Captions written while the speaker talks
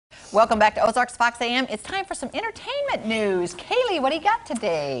Welcome back to Ozarks Fox AM. It's time for some entertainment news. Kaylee, what do you got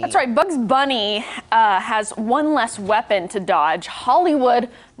today? That's right. Bugs Bunny has one less weapon to dodge. Hollywood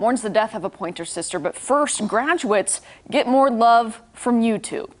mourns the death of a Pointer sister, but first, graduates get more love from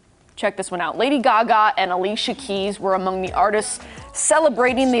YouTube. Check this one out. Lady Gaga and Alicia Keys were among the artists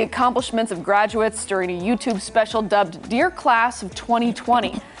celebrating the accomplishments of graduates during a YouTube special dubbed Dear Class of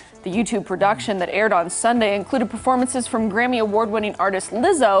 2020. The YouTube production that aired on Sunday included performances from Grammy Award-winning artist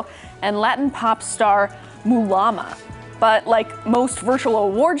Lizzo and Latin pop star Mulama. But like most virtual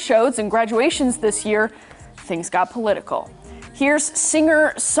award shows and graduations this year, things got political. Here's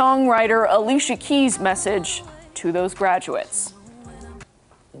singer-songwriter Alicia Keys' message to those graduates.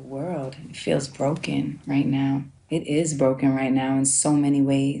 The world feels broken right now. It is broken right now in so many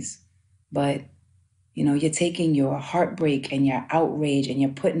ways. But you know, you're taking your heartbreak and your outrage and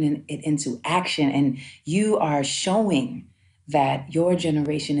you're putting it into action, and you are showing that your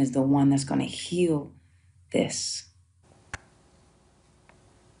generation is the one that's going to heal this.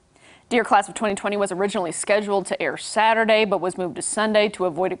 Dear Class of 2020 was originally scheduled to air Saturday, but was moved to Sunday to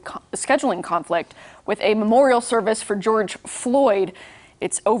avoid a scheduling conflict with a memorial service for George Floyd.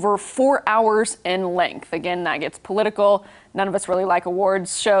 It's over 4 hours in length. Again, that gets political. None of us really like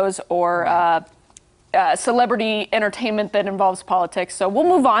awards shows or celebrity entertainment that involves politics, so we'll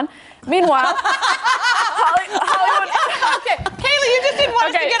move on. Meanwhile, Hollywood. Okay, Kaylee, you just didn't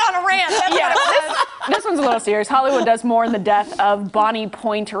want us to get on a rant. This one's a little serious. Hollywood does mourn the death of Bonnie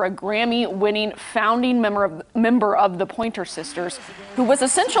Pointer, a Grammy-winning founding member of the Pointer Sisters, who was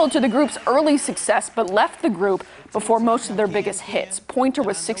essential to the group's early success, but left the group before most of their biggest hits. Pointer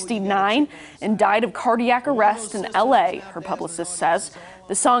was 69 and died of cardiac arrest in LA, her publicist says.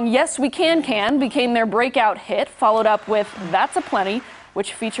 The song Yes We Can became their breakout hit, followed up with That's a Plenty,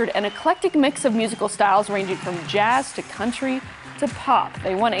 which featured an eclectic mix of musical styles ranging from jazz to country to pop.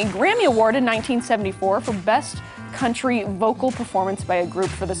 They won a Grammy Award in 1974 for Best Country Vocal Performance by a Group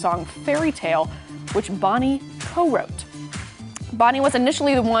for the song Fairy Tale, which Bonnie co-wrote. Bonnie was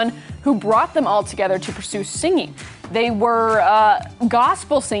initially the one who brought them all together to pursue singing. They were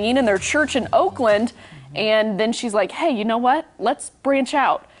gospel singing in their church in Oakland, and then she's like, hey, you know what? Let's branch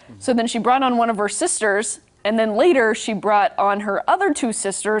out. So then she brought on one of her sisters, and then later she brought on her other two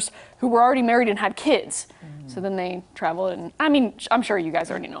sisters who were already married and had kids. So then they traveled, and I mean, I'm sure you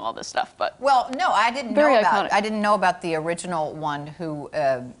guys already know all this stuff, but well, no, I didn't know about the original one who,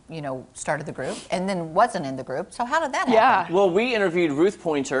 you know, started the group and then wasn't in the group. So how did that happen? Yeah. Well, we interviewed Ruth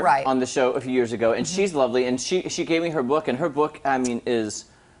Pointer on the show a few years ago, and she's lovely, and she gave me her book, and her book, I mean, is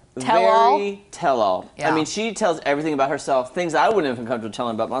very tell-all. Yeah. I mean, she tells everything about herself, things I wouldn't have been comfortable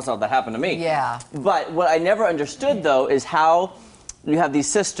telling about myself that happened to me. Yeah. But what I never understood, though, is how you have these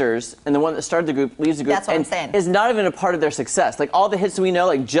sisters, and the one that started the group leaves the group, That's what I'm saying. is not even a part of their success. Like all the hits we know,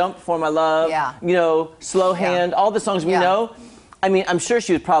 like Jump, For My Love, you know, Slow Hand, all the songs we know. I mean, I'm sure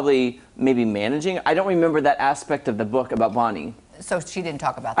she was probably maybe managing. I don't remember that aspect of the book about Bonnie. So she didn't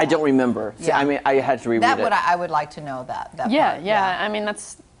talk about that. I don't remember. So, I mean, I had to reread it. I would like to know that. Part. I mean,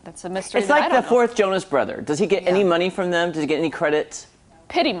 that's a mystery. It's like the fourth Jonas brother. Does he get any money from them? Does he get any credit?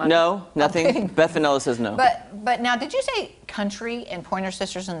 Pity money. No, nothing. Beth Vanilla says no. But now, did you say country and Pointer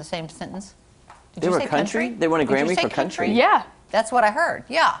Sisters in the same sentence? Did they you were say country? They won a Grammy for country? Yeah. That's what I heard.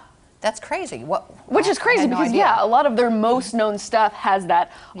 Yeah. That's crazy. Which is crazy because, a lot of their most known stuff has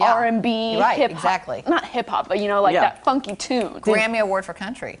that R&B, hip-hop. Not hip-hop, but, you know, like that funky tune. Grammy Award for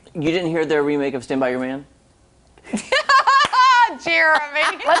country. You didn't hear their remake of Stand By Your Man?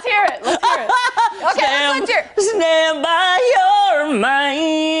 Jeremy. Let's hear it. Let's hear it. Okay, let's hear it. Stand by your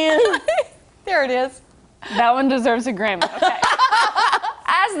man. There it is. That one deserves a Grammy. Okay.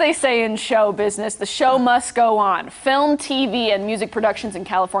 As they say in show business, the show must go on. Film, TV, and music productions in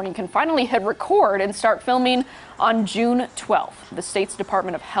California can finally hit record and start filming on June 12th. The state's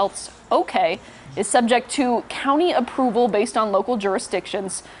Department of Health's OK is subject to county approval based on local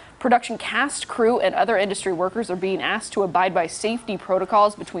jurisdictions. Production cast, crew, and other industry workers are being asked to abide by safety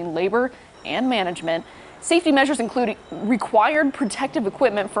protocols between labor and management. Safety measures include required protective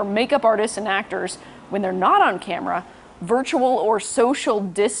equipment for makeup artists and actors when they're not on camera, virtual or social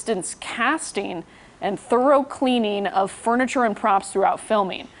distance casting, and thorough cleaning of furniture and props throughout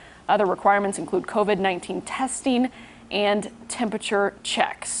filming. Other requirements include COVID-19 testing and temperature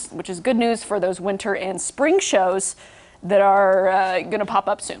checks, which is good news for those winter and spring shows that are going to pop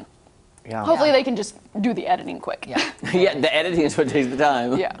up soon. Yeah. Hopefully they can just do the editing quick. Yeah. Yeah, the editing is what takes the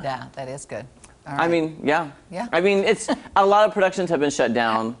time. Yeah, that is good. All right. I mean, I mean, it's a lot of productions have been shut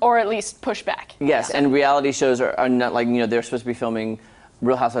down. Or at least pushed back. Yes, and reality shows are not like, you know, they're supposed to be filming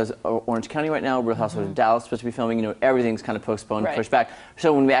Real Housewives of Orange County right now, Real Housewives of Dallas supposed to be filming. You know, everything's kind of postponed, pushed back.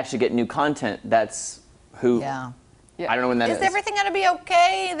 So when we actually get new content, that's who. Yeah. I don't know when that is. Is everything going to be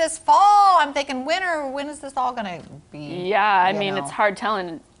okay this fall? I'm thinking winter. When is this all going to be? Yeah, I mean, it's hard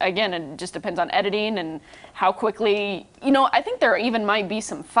telling. Again, it just depends on editing and how quickly. You know, I think there even might be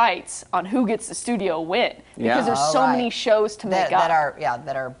some fights on who gets the studio win because there's so many shows to make up.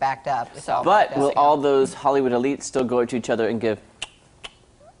 That are backed up. But will all those Hollywood elites still go to each other and give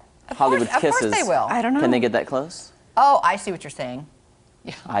Hollywood kisses? Of course they will. I don't know. Can they get that close? Oh, I see what you're saying.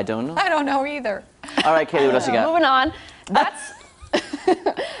 Yeah. I don't know. I don't know either. All right, Kallie, what else you got? Moving on.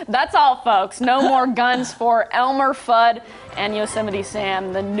 That's all, folks. No more guns for Elmer Fudd and Yosemite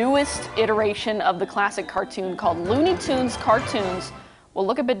Sam. The newest iteration of the classic cartoon called Looney Tunes Cartoons will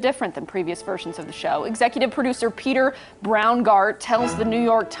look a bit different than previous versions of the show. Executive producer Peter Braungart tells the New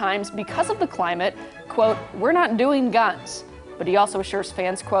York Times, because of the climate, quote, "We're not doing guns." But he also assures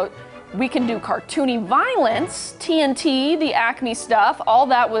fans, quote, "We can do cartoony violence, TNT, the Acme stuff, all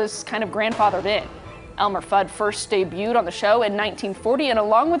that was kind of grandfathered in." Elmer Fudd first debuted on the show in 1940 and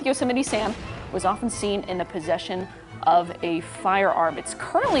along with Yosemite Sam was often seen in the possession of a firearm. It's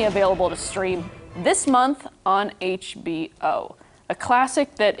currently available to stream this month on HBO. A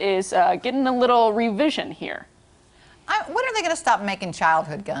classic that is getting a little revision here. When are they going to stop making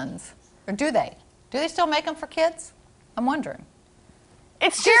childhood guns? Or do they? Do they still make them for kids? I'm wondering.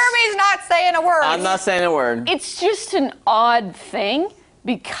 Jeremy's not saying a word. I'm not saying a word. It's just an odd thing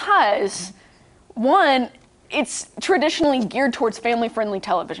because, one, it's traditionally geared towards family-friendly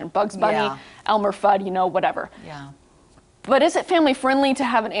television. Bugs Bunny, Elmer Fudd, you know, whatever. Yeah. But is it family-friendly to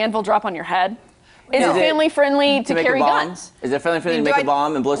have an anvil drop on your head? Is it family-friendly to carry guns? Is it family-friendly to make a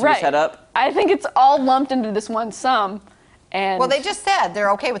bomb and blow somebody's head up? I think it's all lumped into this one sum. And well, they just said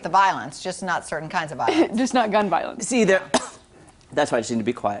they're okay with the violence, just not certain kinds of violence. Just not gun violence. See, that's why I just need to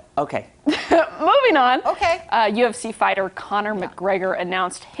be quiet. Okay. Moving on. Okay. UFC fighter Conor McGregor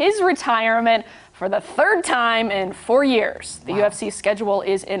announced his retirement for the third time in 4 years. The UFC schedule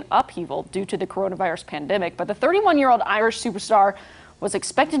is in upheaval due to the coronavirus pandemic, but the 31-year-old Irish superstar was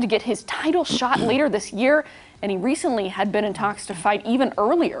expected to get his title shot later this year, and he recently had been in talks to fight even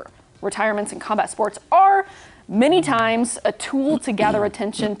earlier. Retirements in combat sports are many times a tool to gather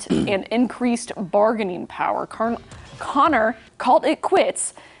attention and increased bargaining power. Conor called it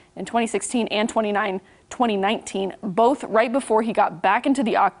quits in 2016 and 2019, both right before he got back into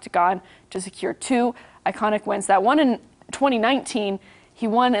the octagon to secure two iconic wins. That one in 2019, he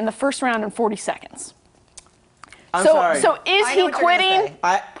won in the first round in 40 seconds. I'm sorry. So is he quitting?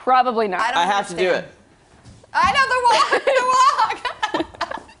 Probably not. I have to do it. I know the walk.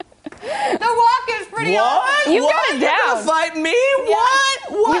 The walk is pretty awesome. You got it down. You're gonna fight me? Yeah.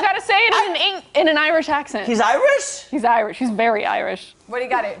 What? You gotta say it in an Irish accent. He's Irish? He's Irish. He's very Irish. What do you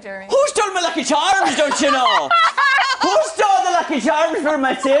got it, Jeremy? Who stole my Lucky Charms, don't you know? Who stole the Lucky Charms for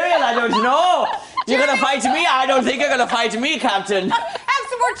my cereal? I don't know. You're gonna fight me? I don't think you're gonna fight me, Captain. Have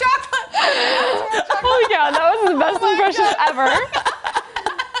some more chocolate. Holy cow, that was the best impression ever.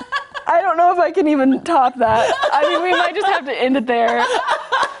 I don't know if I can even top that. I mean, we might just have to end it there.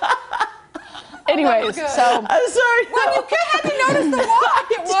 Anyways, so I'm sorry. Well, you hadn't noticed the walk.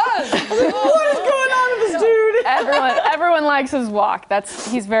 It was. What is going on with this dude? Everyone likes his walk.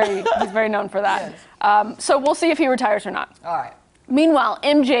 He's very known for that. So we'll see if he retires or not. All right. Meanwhile,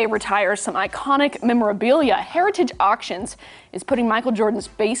 MJ retires some iconic memorabilia. Heritage Auctions is putting Michael Jordan's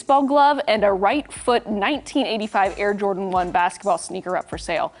baseball glove and a right foot 1985 Air Jordan 1 basketball sneaker up for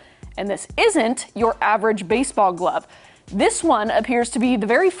sale. And this isn't your average baseball glove. This one appears to be the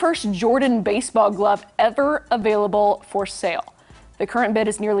very first Jordan baseball glove ever available for sale. The current bid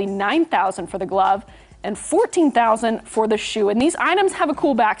is nearly $9,000 for the glove and $14,000 for the shoe. And these items have a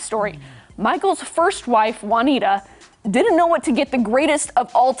cool backstory. Michael's first wife, Juanita, didn't know what to get the greatest of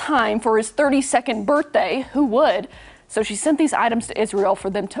all time for his 32nd birthday. Who would? So she sent these items to Israel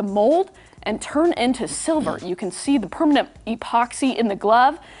for them to mold and turn into silver. You can see the permanent epoxy in the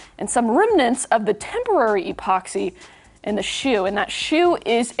glove and some remnants of the temporary epoxy in the shoe. And that shoe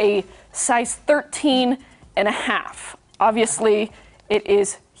is a size 13 and a half. Obviously, it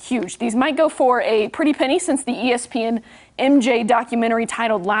is huge. These might go for a pretty penny since the ESPN MJ documentary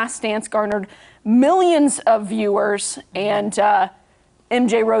titled Last Dance garnered millions of viewers, and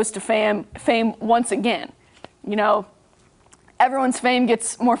MJ rose to fame once again. You know, everyone's fame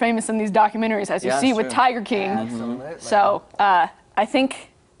gets more famous in these documentaries, as you see with Tiger King. Absolutely. So I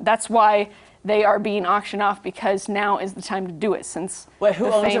think that's why they are being auctioned off, because now is the time to do it, since who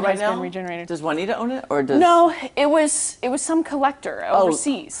owns it right now? Been regenerated. Does Juanita own it, or does? No, it was some collector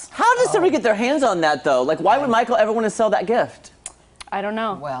overseas. How does somebody get their hands on that though? Like, why would Michael ever want to sell that gift? I don't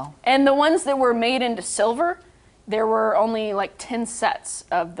know. Well. And the ones that were made into silver, there were only like 10 sets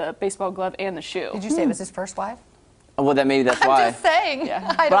of the baseball glove and the shoe. Did you say it was his first wife? Well, then maybe that's why. I'm just saying. Yeah.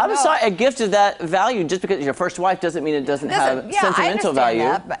 I But don't I'm know. sorry, a gift of that value, just because it's your first wife doesn't mean it doesn't have Yeah, I sentimental understand value.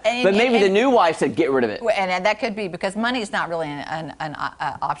 that, but- but maybe the new wife said, get rid of it. And that could be because money is not really an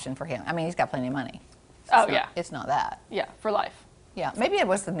option for him. I mean, he's got plenty of money. Oh, yeah. It's not that. Yeah, for life. Yeah, maybe it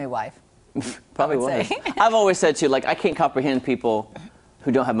was the new wife. Probably would was. say. I've always said too, like, I can't comprehend people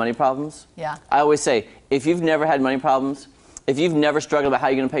who don't have money problems. Yeah. I always say, if you've never had money problems, if you've never struggled about how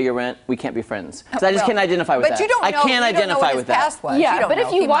you're going to pay your rent, we can't be friends. Because I just can't identify with that. But you don't know. I can't you don't know identify what with his that. past was. Yeah, You don't but if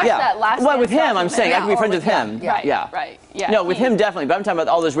know. you He watch might- that last Well, with Dance him, I'm saying I can be Yeah, friends or with with- him. yeah, Right, right. Yeah. No, with him definitely. But I'm talking about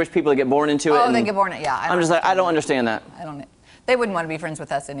all those rich people that get born into it. Oh, and they get born. Yeah. I'm just like, I don't understand that. I don't. They wouldn't want to be friends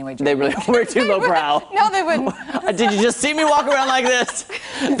with us anyway. They really, we're too lowbrow. No, they wouldn't. Did you just see me walk around like this?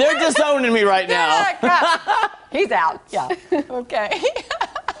 They're disowning me right now. Ah, crap. He's out. Yeah. Okay.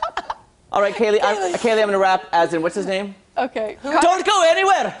 All right, Kallie, I'm going to wrap as in, what's his name? Okay. Don't go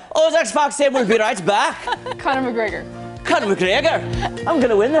anywhere. Ozarks Fox Sam will be right back. Conor McGregor. Conor McGregor. I'm going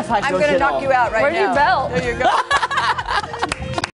to win the fight. I'm going to knock you out right Where's now. your belt? There you go.